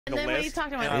And then when he's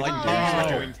talking about, I like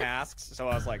doing tasks, so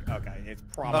I was like, okay, it's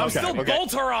probably. I'm still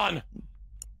Bolteron.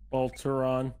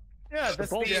 Bolteron. Yeah,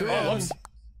 that's Bolteron.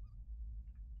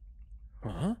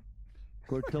 Huh?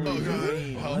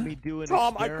 Let me do an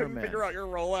Tom, I experiment. couldn't figure out your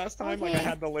role last time. Like I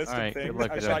had the list of things.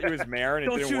 luck, I shot you as mayor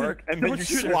and it didn't work, and then you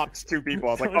swapped two people.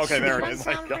 I was like, okay, there it is.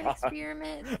 Thank God.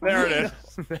 There it is.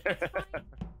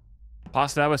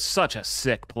 Pasta, that was such a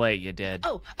sick play you did.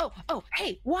 oh,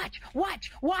 hey, watch. What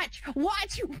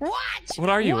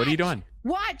are you? What are you doing?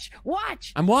 Watch.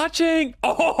 I'm watching.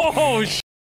 Oh, shit.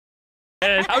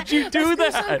 How'd you do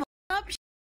that?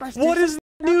 What is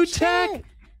new tech?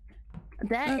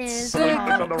 That is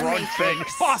on the wrong thing.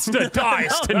 Pasta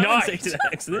dies tonight.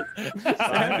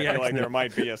 I feel like there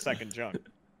might be a second junk.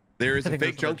 There is a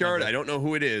fake junkyard. I don't know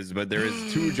who it is, but there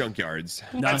is 2 junkyards.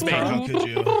 That's me. How could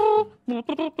you?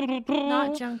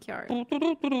 not junkyard.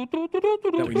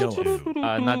 That we know of.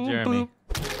 Not Jeremy.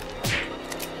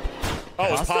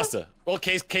 Oh, it's pasta. Well,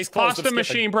 case closed. Pasta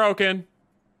machine broken.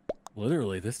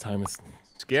 Literally, this time it's.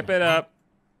 Skip it up.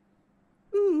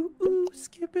 Ooh,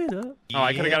 skip it up. Oh,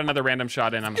 I could have got another random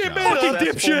shot in. I'm a fucking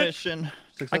Successful dipshit. mission.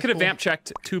 I could have vamp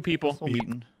checked 2 people.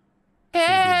 Beaten.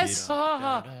 Yes.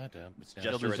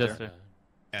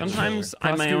 Sometimes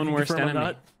I'm my own worst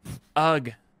enemy.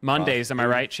 Ugh. Mondays, am I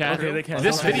right, Chad? Okay, they can.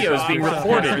 This video is being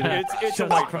recorded. It's a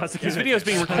white This video is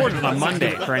being recorded on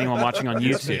Monday for anyone watching on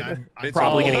YouTube.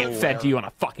 Probably gonna get fed to you on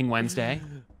a fucking Wednesday.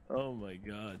 Oh my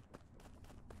god.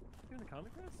 Doing the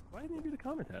comment task? Why didn't you do the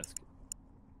comment task?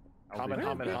 Comment,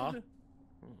 huh?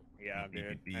 Yeah,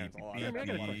 dude. There's a lot of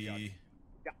junk.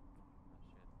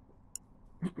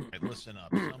 Right, listen up.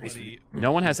 Somebody.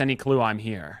 No one has any clue I'm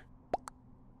here.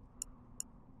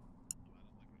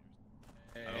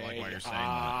 I don't like why you're saying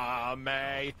that.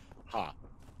 May. Ha.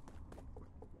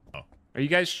 Are you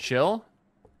guys chill?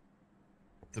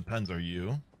 Depends. Are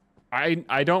you?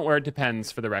 I don't wear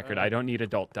Depends for the record. I don't need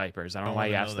adult diapers. I don't know why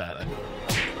you asked that.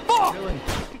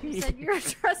 You said you're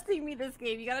trusting me this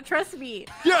game. You gotta trust me.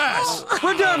 Yes!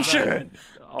 Redemption!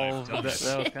 Oh, that was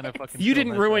kind of fucking. You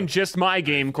didn't ruin just my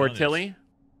game, Cortilli.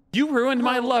 You ruined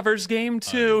my lover's game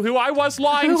too, who I was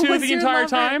lying to the entire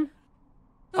time.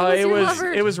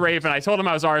 It was Raven. I told him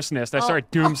I was arsonist. I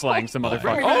started doomslaying some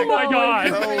motherfucker. Oh my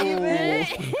god!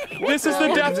 This is the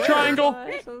death triangle.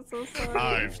 I'm so sorry.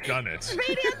 I've done it.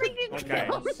 Okay.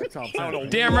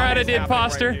 Damn right I did,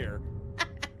 Foster.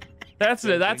 That's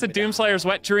a Doomslayer's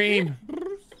wet dream.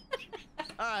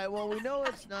 Alright, well, we know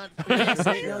it's not.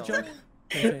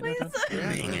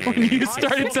 When you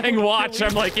started saying watch,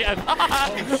 I'm like, yeah.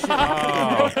 That's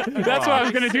what I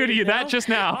was gonna do to you. That just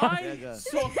now.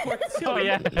 Oh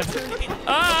yeah.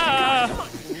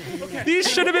 These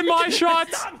should have been my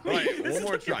shots. Right, one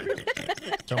more try.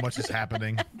 So much is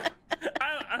happening.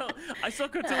 I saw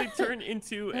Cortilli turn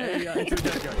into a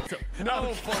junkyard. So,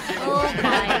 No fucking. Oh my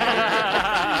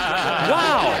god.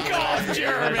 Wow. God,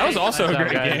 Jeremy. That was also a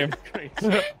great game.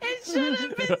 It should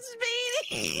have been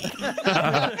Speedy.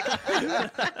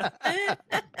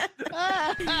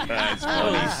 That's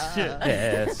holy funny. shit.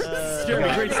 Yes.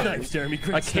 Jeremy, great snipes, Jeremy.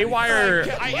 Great A K-wire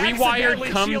accidentally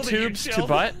rewired cum shielded tubes you, to Shield.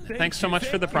 butt. Thanks so much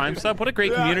for the Prime sub. What a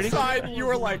great community. You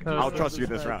were like, I'll trust you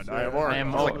this round. I am I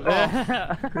am. like,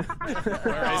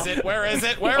 Where is it? Where is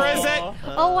it? Where is it?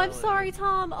 Oh, I'm sorry,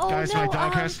 Tom. Oh Guys, no. my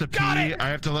dog has to pee. I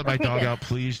have to let my dog out.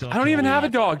 Please don't. I don't even have a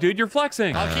dog, dude. You're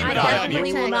flexing. I'll keep I an eye on definitely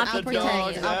you. will not be Out the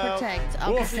dogs protected. I'll protect.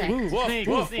 I'll protect. Sneak,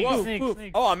 sneak,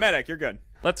 sneak. oh, I'm medic. You're good.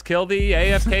 Let's kill the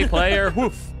AFK player.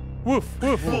 Woof. Woof,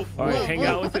 woof, woof. All right, hang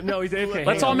out with it. No, he's AFK.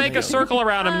 Let's all make a circle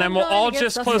around him, then we'll all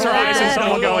just close our eyes and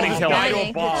someone will go in and kill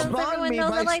him. Everyone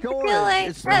knows I like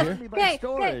to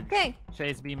kill it. Okay.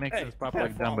 Chase B mixes pop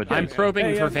like Dumbo. I'm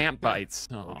probing for vamp bites.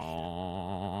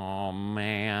 Oh,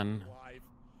 man.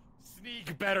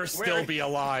 Sneak better still be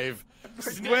alive.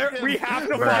 Where we have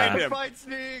to find him. Fight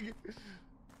Sneak.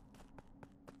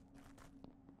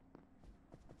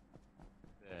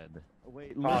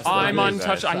 Wait, I'm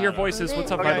untouched. I hear voices.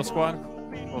 What's up, Vital Squad?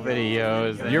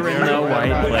 Videos. You're in the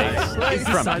right place.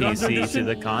 From PC to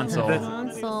the console.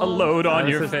 A load on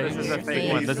your face. This is a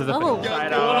fake one. This is a Oh. fake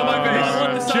one. on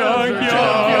my face.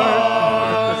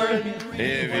 Junkyard.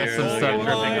 There's some stuff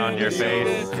dripping on your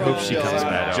face. Hope she comes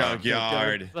back.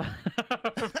 Junkyard.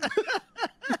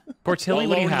 Portilli,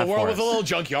 what do you have the world for with a us? little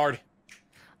junkyard.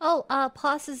 Oh,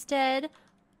 Poss is dead.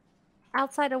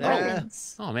 Outside of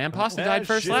weapons. Oh man, Pasta died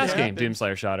first last game.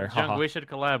 Doomslayer shot her. Junk, Haha. we should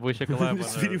collab. We should collab.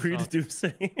 This video where you just do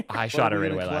say. I shot her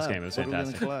right away last game. It was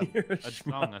fantastic.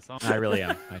 A song. I really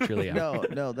am. I truly am.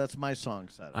 No, that's my song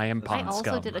set. I am I Pond also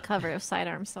Scum. did a cover of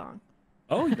Sidearm Song.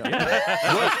 Oh,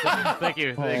 yeah. Thank you.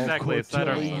 Exactly. It's that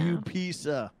Cortilli, you piece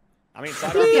of. I mean,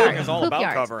 Sidearm Song is all Poop about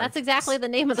yards. covering. That's exactly the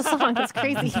name of the song. That's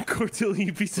crazy. Cortilli,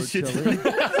 you piece of shit. no, Looking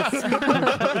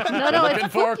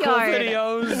it's for Poop cool Yard.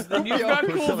 videos. Then you've got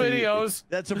cool videos.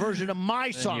 That's a version of my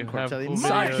you song, have Cortelli. cool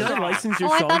My videos. Can I license your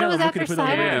Oh, I song? thought it I'm was looking after to put it on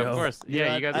the Sidearm. Yeah, radio. of course.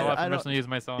 Yeah, you guys all have permission to use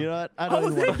my song. You know what? I don't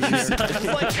even want to be here. Just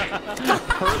like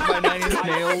hurt by 9 Inch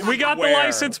Nails. We got the Where?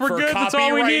 license. We're For good. That's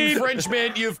all we copyright need.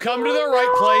 infringement, you've come to the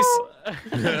right place.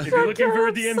 If you're looking for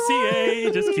a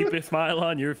DMCA, just keep a smile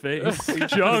on your face.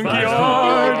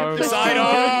 Junkyard.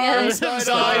 Sidearms. Yes.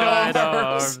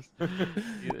 Sidearms.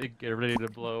 Get ready to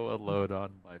blow a load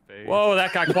on my face. Whoa,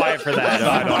 that got quiet for that.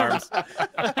 Sidearms.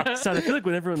 Son, I feel like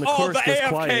whenever in the Oh, chorus the gets AFK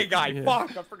quiet. guy. Yeah.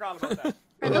 Fuck, I forgot about that.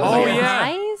 Are those Oh, your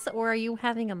yeah. eyes, or are you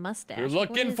having a mustache? You're What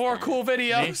looking is for that? cool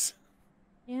videos.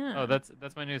 Yeah. Oh, that's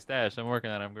my new stash. I'm working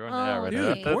on it. I'm growing it Oh, out right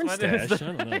dude, now. a Porn That's my new stash. I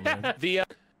don't know, man. The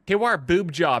Kwar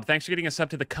Boob Job. Thanks for getting us up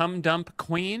to the Cum Dump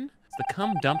Queen. It's the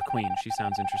Cum Dump Queen. She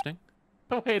sounds interesting.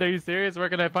 Oh, wait, are you serious? Where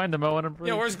can I find him? I want him.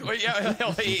 yeah, where's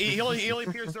he only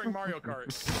appears during Mario Kart.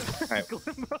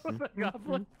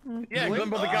 Goblin? Yeah,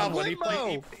 Glimbo the Goblin. He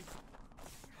played.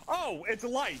 Oh, it's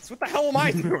lights. What the hell am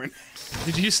I doing?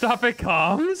 Did you stop at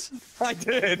comms? I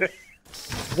did.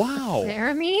 Wow.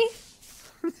 Jeremy?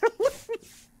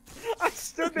 I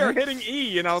stood there hitting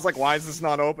E, and I was like, why is this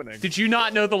not opening? Did you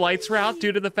not know the lights were out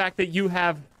due to the fact that you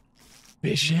have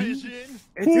vision? Dude,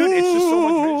 it's just so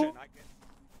much vision.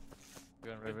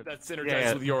 That's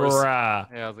synergized with yours. Bruh.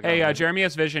 Hey, how's it Hey, going? Jeremy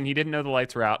has vision. He didn't know the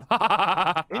lights were out.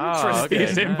 Oh, okay,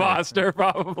 He's an nice. imposter,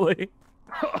 probably.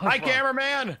 Hi,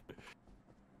 cameraman.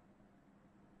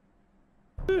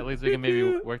 At least we can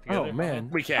maybe work together. Oh, man.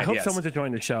 We can, I hope yes. someone's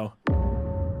enjoying the show.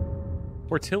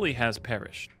 Portilli has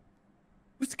perished.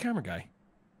 Who's the camera guy?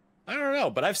 I don't know,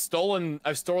 but I've stolen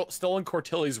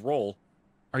Cortilli's role.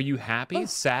 Are you happy,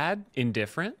 sad,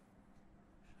 indifferent?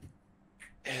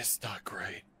 It's not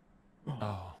great.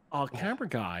 Oh. Camera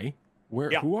guy.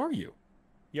 Where? Yeah. Who are you?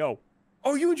 Yo.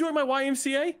 Oh, you enjoyed my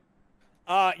YMCA?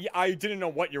 Yeah, I didn't know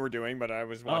what you were doing, but I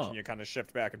was watching Oh. you kind of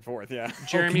shift back and forth, yeah.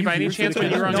 Jeremy, you by any hear through chance, the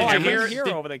when you were on camera? the No, I cameras? hear-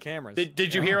 Hear over the cameras.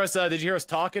 Did you hear us? Did you hear us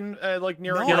talking like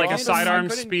near? No, Yeah, like I a couldn't- sidearm I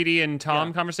couldn't- Speedy and Tom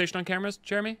Yeah. conversation on cameras,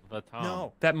 Jeremy? But Tom.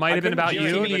 No. That might I have been couldn't about hear you.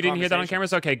 any of You the didn't hear that on conversation.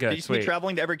 cameras? Okay, Did good, you see me sweet.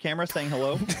 traveling to every camera saying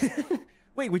hello?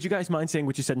 Wait, would you guys mind saying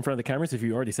what you said in front of the cameras if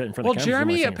you already said it in front Well, of the cameras?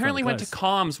 Jeremy you don't wanna say it in front apparently of went to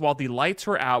class? comms while the lights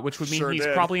were out, which would mean Sure he's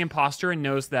did. probably imposter and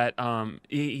knows that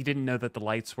he didn't know that the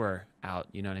lights were out.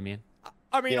 You know what I mean?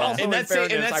 I mean, Yeah. also In that same-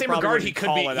 fairness, in that I same probably regard, wouldn't he could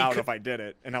call be- it he out could- if I did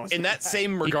it, and I was In that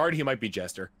same regard, he might be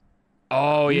Jester.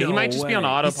 Oh yeah, he No might just be on way.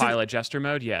 He's autopilot, Jester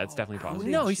mode. Yeah, it's definitely possible.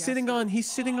 No, he's sitting on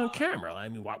camera. I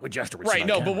mean, what would Jester would sit Right. on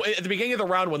No, camera? but at the beginning of the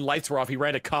round when lights were off, he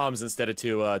ran to comms instead of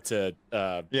to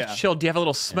Yeah. Chill. Do you have a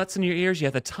little smuts in your ears? You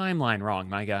have the timeline wrong,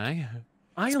 my guy.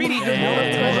 Speedy, looked now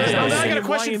at I got a the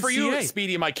question for you, YMCA.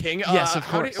 Speedy, my king. Yes, of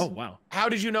how did- course. Oh wow. How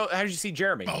did you know? How did you see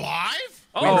Jeremy? Alive?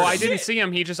 Oh, I shit. didn't see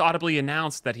him. He just audibly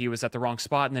announced that he was at the wrong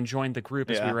spot and then joined the group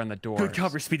as we Yeah. were on the door. Good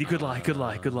cover, Speedy. Good lie. Good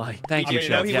lie. Good lie. Thank I you, mean,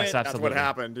 Chill. he Yes, went- That's absolutely. what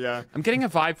happened, yeah. I'm getting a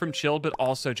vibe from Chill, but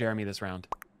also Jeremy this round.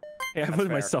 Hey, I That's voted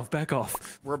fair. myself. Back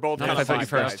off. We're both Not kind if of I vote you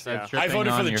fine first. guys, yeah. Tripping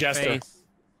voted for on the your Jester. face.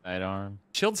 Sidearm.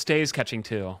 Chilled stays catching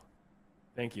too.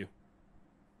 Thank you.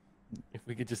 If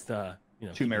we could just,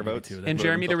 Two mayor votes. And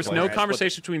Jeremy, there was no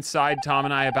conversation between Side, Tom,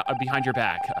 and I about behind your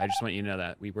back. I just want you to know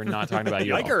that we were not talking about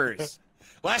you. At all. Yikers.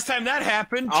 Last time that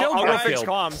happened, I'll Jill go got fix killed.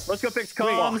 comms. Let's go fix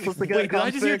comms. Let's get Wait, did I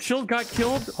comms just hear fixed. Chilled got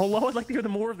killed? Hello, I'd like to hear the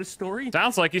more of the story.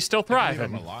 Sounds like he's still I believe I'm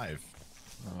thriving. alive.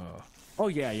 Oh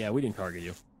yeah, we didn't target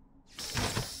you.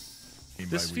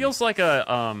 This feels like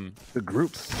a The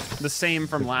group. the same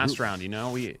from last round. You know,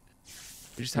 we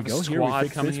just have a go. Here we squad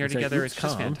fix coming this, here we say, together. "Oops, It's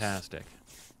just comms." fantastic.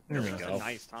 There we go. A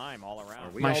nice time all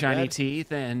around. My all shiny dead?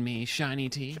 teeth and me shiny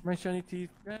teeth. My shiny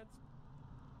teeth.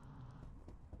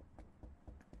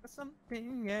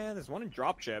 Something, yeah, there's one in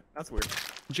dropship. That's weird.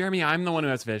 Jeremy, I'm the one who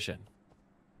has vision.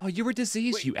 Oh, you were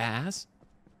diseased, Wait. you ass.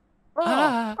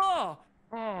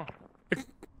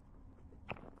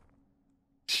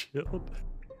 Chilled.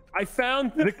 I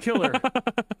found the killer.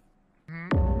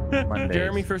 Mondays.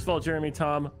 Jeremy, first of all, Jeremy,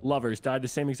 Tom, lovers died the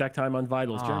same exact time on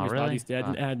Vitals. Aw, Jeremy's really? body's dead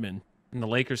and admin. And the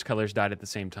Lakers colors died at the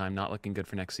same time. Not looking good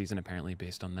for next season, apparently,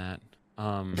 based on that.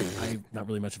 I'm not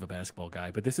really much of a basketball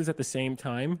guy, but this is at the same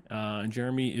time. And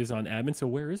Jeremy is on admin. So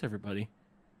where is everybody?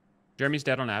 Jeremy's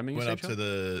dead on admin. You Went say, up Joe? to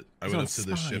the I He's went on up to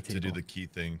the spy ship to do table. the key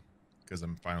thing because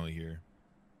I'm finally here.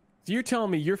 So you're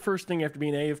telling me your first thing after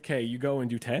being AFK, you go and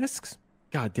do tasks?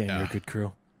 God damn, you're a Yeah. good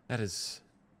crew. That is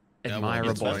Yeah, well, admirable.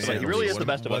 that's what I He said. really is What the am-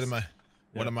 best of what us.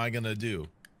 What am I gonna do?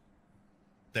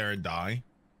 There and die?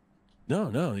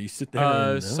 No, you sit there.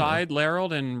 and, Side,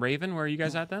 Larold, and Raven, where are you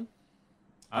guys at then?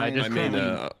 I just I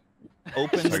mean,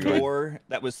 Open door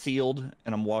that was sealed,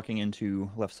 and I'm walking into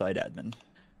left side admin.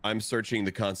 I'm searching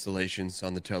the constellations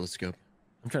on the telescope.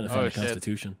 I'm trying to find the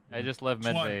Constitution. I just left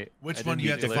medbay. Which one do you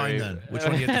have to find then? Which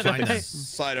one do you have to find then?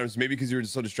 Sidearms, maybe because you were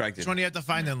so distracted. Which one do you have to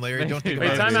find then, Larry? Don't think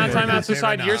Wait, about it. time out. So, Say right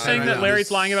Side, now. you're Say saying right that now.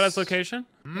 Larry's lying about his location?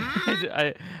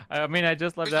 I mean, I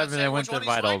just left admin and I went to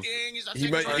vitals. He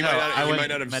might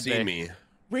not have seen me.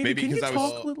 Raven, Maybe can you because I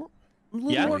was. talk a little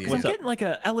Yeah? more? 'Cause I'm What's up? getting like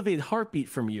an elevated heartbeat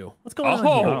from you. What's going on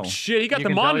Oh, here? shit. He got You the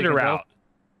can tell, you monitor can tell. out.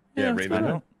 Yeah, what's Raven.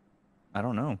 going on? I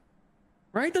don't know.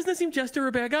 Right? Doesn't it seem Jester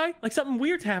a bad guy? Like something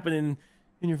weird's happening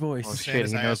in your voice. Oh, Saying shit,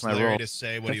 as he I knows asked my Larry role. to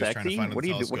say what he The was trying to sexy? find on What the are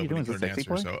you telescope, doing? and he Is it couldn't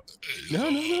sexy answer, boy? so No. I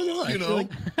You feel know.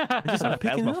 like I'm just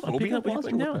picking up. I'm picking up what you're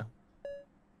putting down.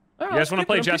 You guys want to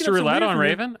play Jester Roulette on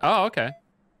Raven? Oh, okay.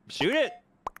 Shoot it.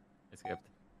 I skipped.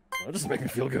 That doesn't make me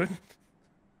feel good.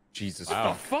 Jesus.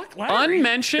 Wow. Fuck, Larry.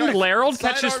 Unmentioned Guys, Larold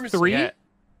catches sidearms- 3? Yeah.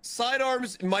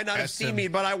 Sidearms might not have Ask seen him. me,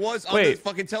 but I was on Wait. the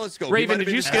fucking telescope. He Raven, might have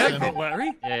did you been skip? distracted.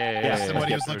 Larry? Yeah. Asked him what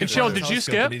he was looking Chill, for on the did you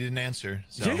telescope, skip? but he didn't answer.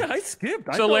 So. Yeah, I skipped.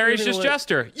 I So thought Larry's we were just gonna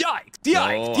Jester. Yikes! No,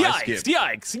 I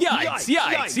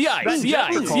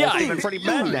skipped. Pretty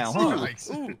bad now, huh?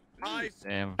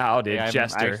 Damn. How did Yeah,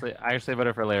 Jester? I actually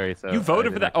voted for Larry. So You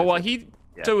voted I for did that? Oh, well, actually-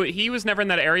 Yeah. So he was never in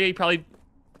that area. He probably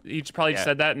Yeah.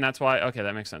 said that, and that's why. Okay,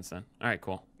 that makes sense then. All right,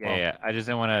 cool. Yeah. I just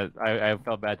didn't want to. I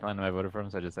felt bad telling him I voted for him,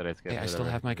 so I just said I skipped. Yeah, I still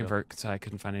have my convert because I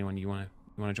couldn't find anyone. You want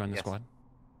to join the Yes. squad?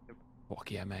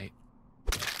 Fuck yeah, mate.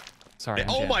 Sorry. I'm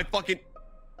Oh jammed. my fucking.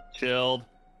 Chilled.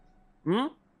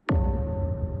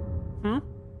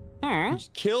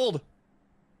 Just killed.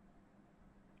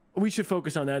 We should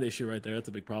focus on that issue right there. That's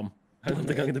a big problem. I don't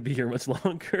think I'm going to be here much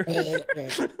longer.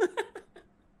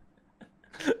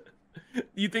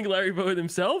 You think Larry voted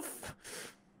himself?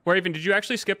 Raven, did you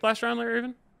actually skip last round, Larry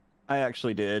Raven? I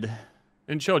actually did.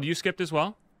 And Chill, you skipped as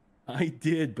well? I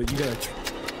did, but you got to...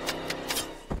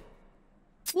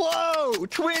 Whoa!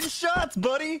 Twin shots,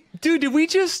 buddy. Dude, did we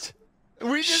just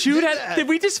shoot did at? that. Did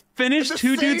we just finish At the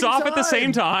two dudes same off at the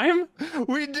same time?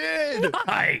 We did.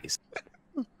 Nice.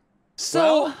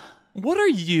 So, Well- what are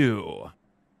you?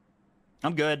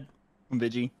 I'm good. I'm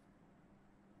Vigi.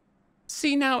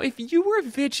 See, now, if you were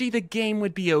Vigi, the game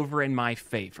would be over in my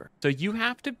favor. So you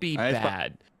have to be Alright,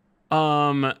 bad.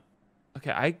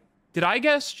 Okay, did I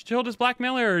guess Chilled as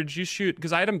Blackmailer, or did you shoot?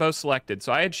 Because I had them both selected.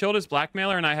 So I had Chilled as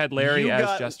Blackmailer, and I had Larry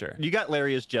as Jester. You got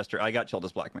Larry as Jester. I got Chilled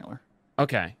as Blackmailer.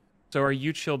 Okay. So are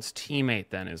you Chilled's teammate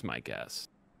then, is my guess?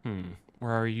 Or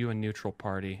are you a neutral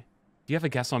party? Do you have a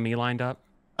guess on me lined up?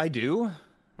 I do.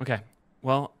 Okay.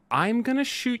 Well, I'm going to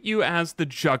shoot you as the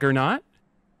Juggernaut,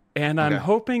 and I'm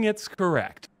hoping it's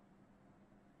correct.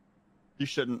 You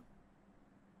shouldn't.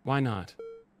 Why not?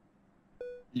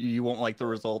 You won't like the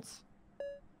results.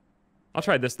 I'll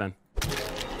try this then.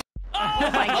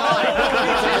 Oh my god.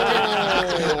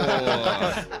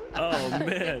 Oh,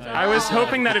 man. I was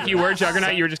hoping that if you were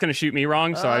Juggernaut, you were just going to shoot me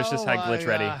wrong, so I was just had glitch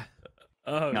ready.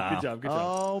 Oh, good job.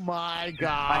 Oh my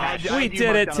god. We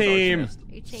did it, team.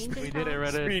 You changed We did it,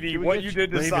 Reddit. Speedy, what you did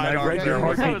to Raven, I sidearms read your there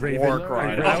was heartbeat, a Raven. war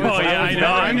crime. I read Oh, yeah, I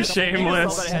know. I'm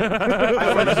shameless.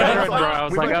 I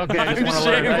was like, okay, I just want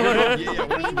to learn.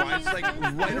 Yeah, why it's like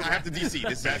right, I have to DC.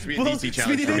 This has to be a DC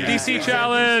challenge. For me. DC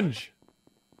challenge.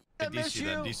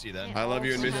 DC then. I love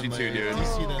you and miss you too, dude.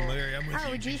 DC then, Larry. I'm with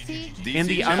Oh, you. GC? DC In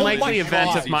the challenge. unlikely Oh my event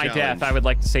of God. my DC death, challenge. I would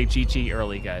like to say GG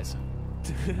early, guys.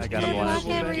 I got a Good blast.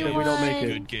 luck, We don't make it.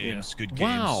 Good games. Good games.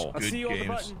 Wow. I'll Good see you on the games.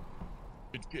 button.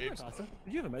 Good games. Did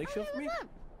you have a medic shield for me?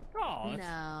 Oh, that's...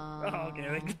 No. Oh, okay,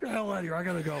 then get the hell out of here. I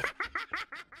gotta go.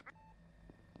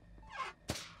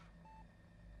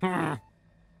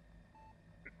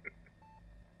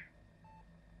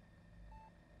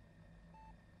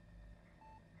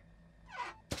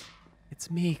 It's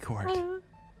me, Court.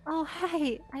 Oh,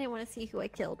 hi. I didn't want to see who I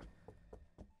killed.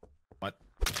 What?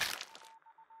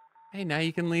 Hey, now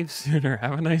you can leave sooner.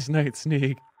 Have a nice night,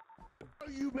 Sneak.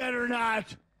 You better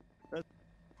not.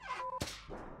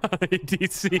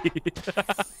 DC.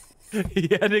 He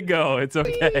had to go. It's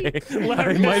okay.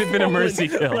 It might have been a mercy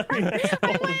kill.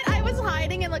 I was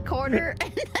hiding in the corner,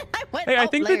 and then I went. Hey, I oh,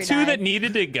 think Larry the two died. that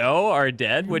needed to go are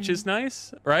dead, which is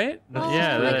nice, right? Oh,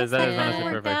 Yeah, I that guess is honestly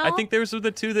worked perfect. out. I think those were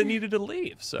the two that needed to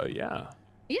leave, so yeah.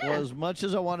 Yeah. Well, as much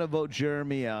as I want to vote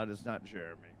Jeremy out, it's not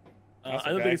Jeremy. I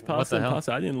don't think it's possible.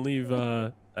 I didn't leave.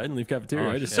 I didn't leave cafeteria.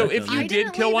 Oh, I just So sat if down. you I did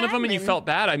didn't kill leave one of them and you admin. felt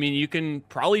bad, I mean, you can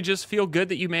probably just feel good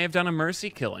that you may have done a mercy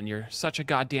kill, and you're such a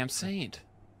goddamn saint.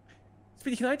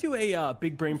 Speedy, can I do a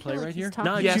big brain play feel like right he's here?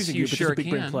 talking. Not Yes, accusing you you, but sure just a big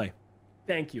brain can. play.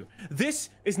 Thank you.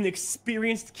 This is an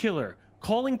experienced killer.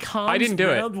 Calling comms I didn't do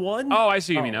round it. one. Oh, I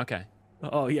see what you mean. Okay.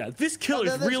 Oh yeah, this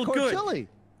killer's that's real good. Cortilli.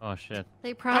 Oh shit.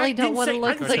 They probably don't want to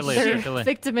look like Chile, their Chile.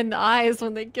 victim in the eyes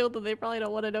when they killed them. They probably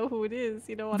don't want to know who it is.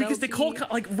 You know what? Because they call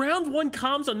like round 1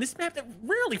 comms on this map that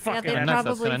really Yeah, fucking. they nuts, probably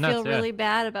that's feel kinda nuts, yeah. really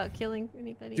bad about killing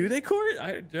anybody. Do they, Court?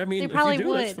 I mean, They if probably you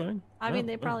do, that's would. fine. I mean, Oh,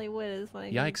 they oh. probably would. Is what I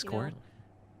mean, Yikes, you know? Court.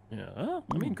 Yeah. Oh,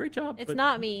 I mean, great job. It's but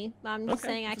not me. I'm just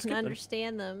Okay, saying I just can get them.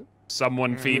 understand them.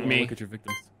 Someone feed me. Look at your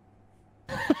victims.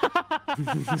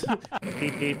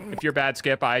 If you're bad,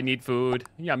 Skip, I need food.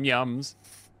 Yum yums.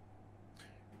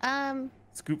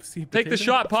 Scoop C. Take the potato?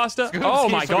 shot, pasta. Scoop oh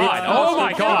C my god. potato. Oh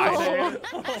my god.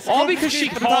 All because she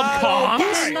called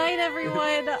comms? Good night,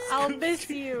 everyone. I'll miss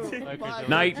you.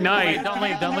 Night, night. Don't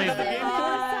leave, don't leave.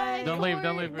 Bye. Don't leave,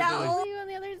 don't leave. No, I'll see you on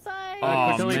the other side.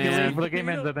 Oh, Quickly, man. before the game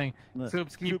ends, I think. Soup,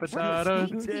 ski, potato.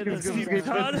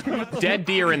 Dead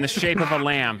deer in the shape of a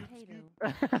lamb.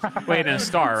 Wait, and a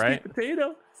star, right?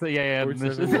 Potato. So yeah, Or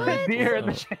this seven. is deer in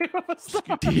the shape of a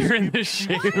star. Deer in the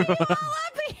shape of a...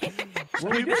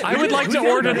 I would like to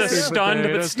order the stunned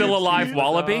but still alive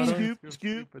wallaby.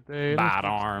 Scoop, potato. Bad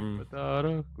arm.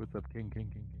 Potato. What's up, king,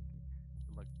 king, king, king?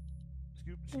 Good luck.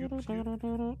 Scoop, scoop,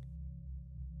 scoop.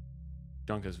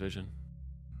 Dunka's vision.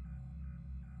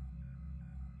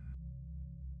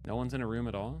 No one's in a room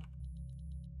at all?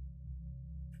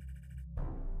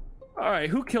 All right,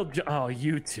 who killed? Oh,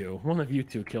 you two. One of you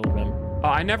two killed them. Oh,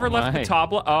 I never left the Why?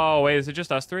 table. Oh, wait, is it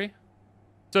just us three?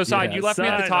 So, Side, Yeah, you left me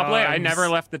at the table. I never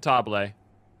sidearms. left the table.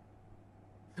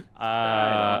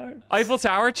 Eiffel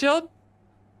Tower chilled?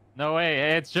 No way,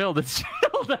 hey, it's chilled. It's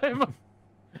chilled.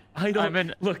 I don't. I'm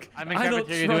in- look, I'm in I don't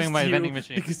cafeteria trust doing my you vending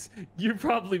machine. because you're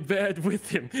probably bad with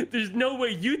him. There's no way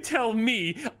you tell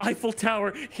me Eiffel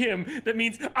Tower him. That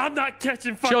means I'm not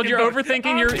catching fucking. Chilled, you're votes.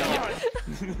 overthinking Oh, your. God.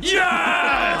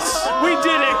 Yes! We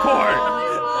did it, Court!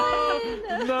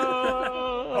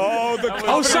 Oh, the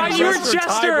Oh, Side, you were confidence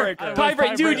Jester! tiebreaker.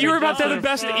 Tiebreak, dude, you were about to have the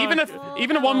best. Even a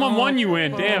 1-1-1, you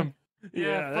win. Damn.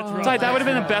 Yeah, that's right. Side, that would have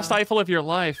been the best Eiffel of your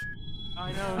life.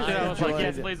 I know. Shit, I was like,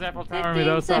 yes, please, Apple Good Tower me.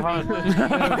 That was so hot.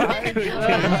 games,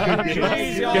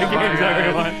 Good games,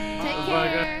 everyone. Take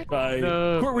care. Bye.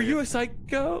 No. Court, were you a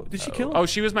psycho? Did she kill him? Oh,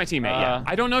 she was my teammate, yeah.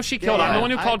 I don't know if she killed. Yeah, I'm the one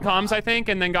who I- called comms, I think,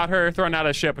 and then got her thrown out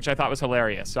of ship, which I thought was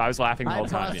hilarious. So I was laughing the whole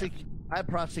time. Yeah. I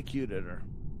prosecuted her.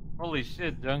 Holy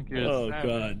shit, Junk. You're Oh savage.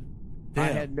 God. I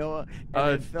Damn. had no, and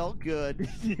it felt good.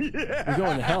 You're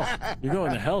going to hell. You're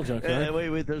going to hell, Junkyard.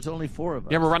 Wait, there's only 4 of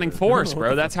us. Yeah, we're running force,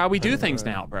 bro. That's how we do things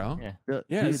now, bro. Yeah.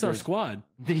 Yeah, it's our squad.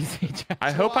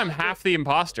 I hope I'm half the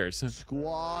imposters.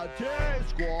 Squad,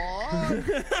 squad.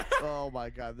 Oh my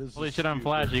God, this Holy is shit, I'm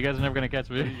Flash. You guys are never gonna catch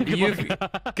me. You've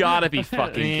gotta be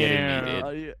fucking kidding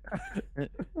me, dude.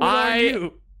 What are I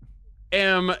you?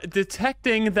 am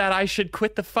detecting that I should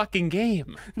quit the fucking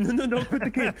game. No, don't quit the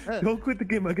game. Don't quit the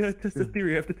game. I gotta test the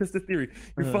theory. I have to test the theory.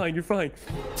 You're fine. You're fine.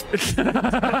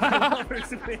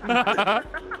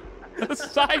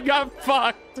 Side got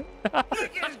fucked.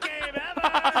 biggest game ever.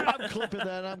 I'm clipping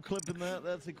that. I'm clipping that.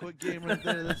 That's a quick game right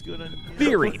there. That's good.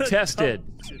 Theory tested.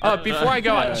 Before I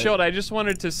go out, Shield, I just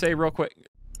wanted to say real quick.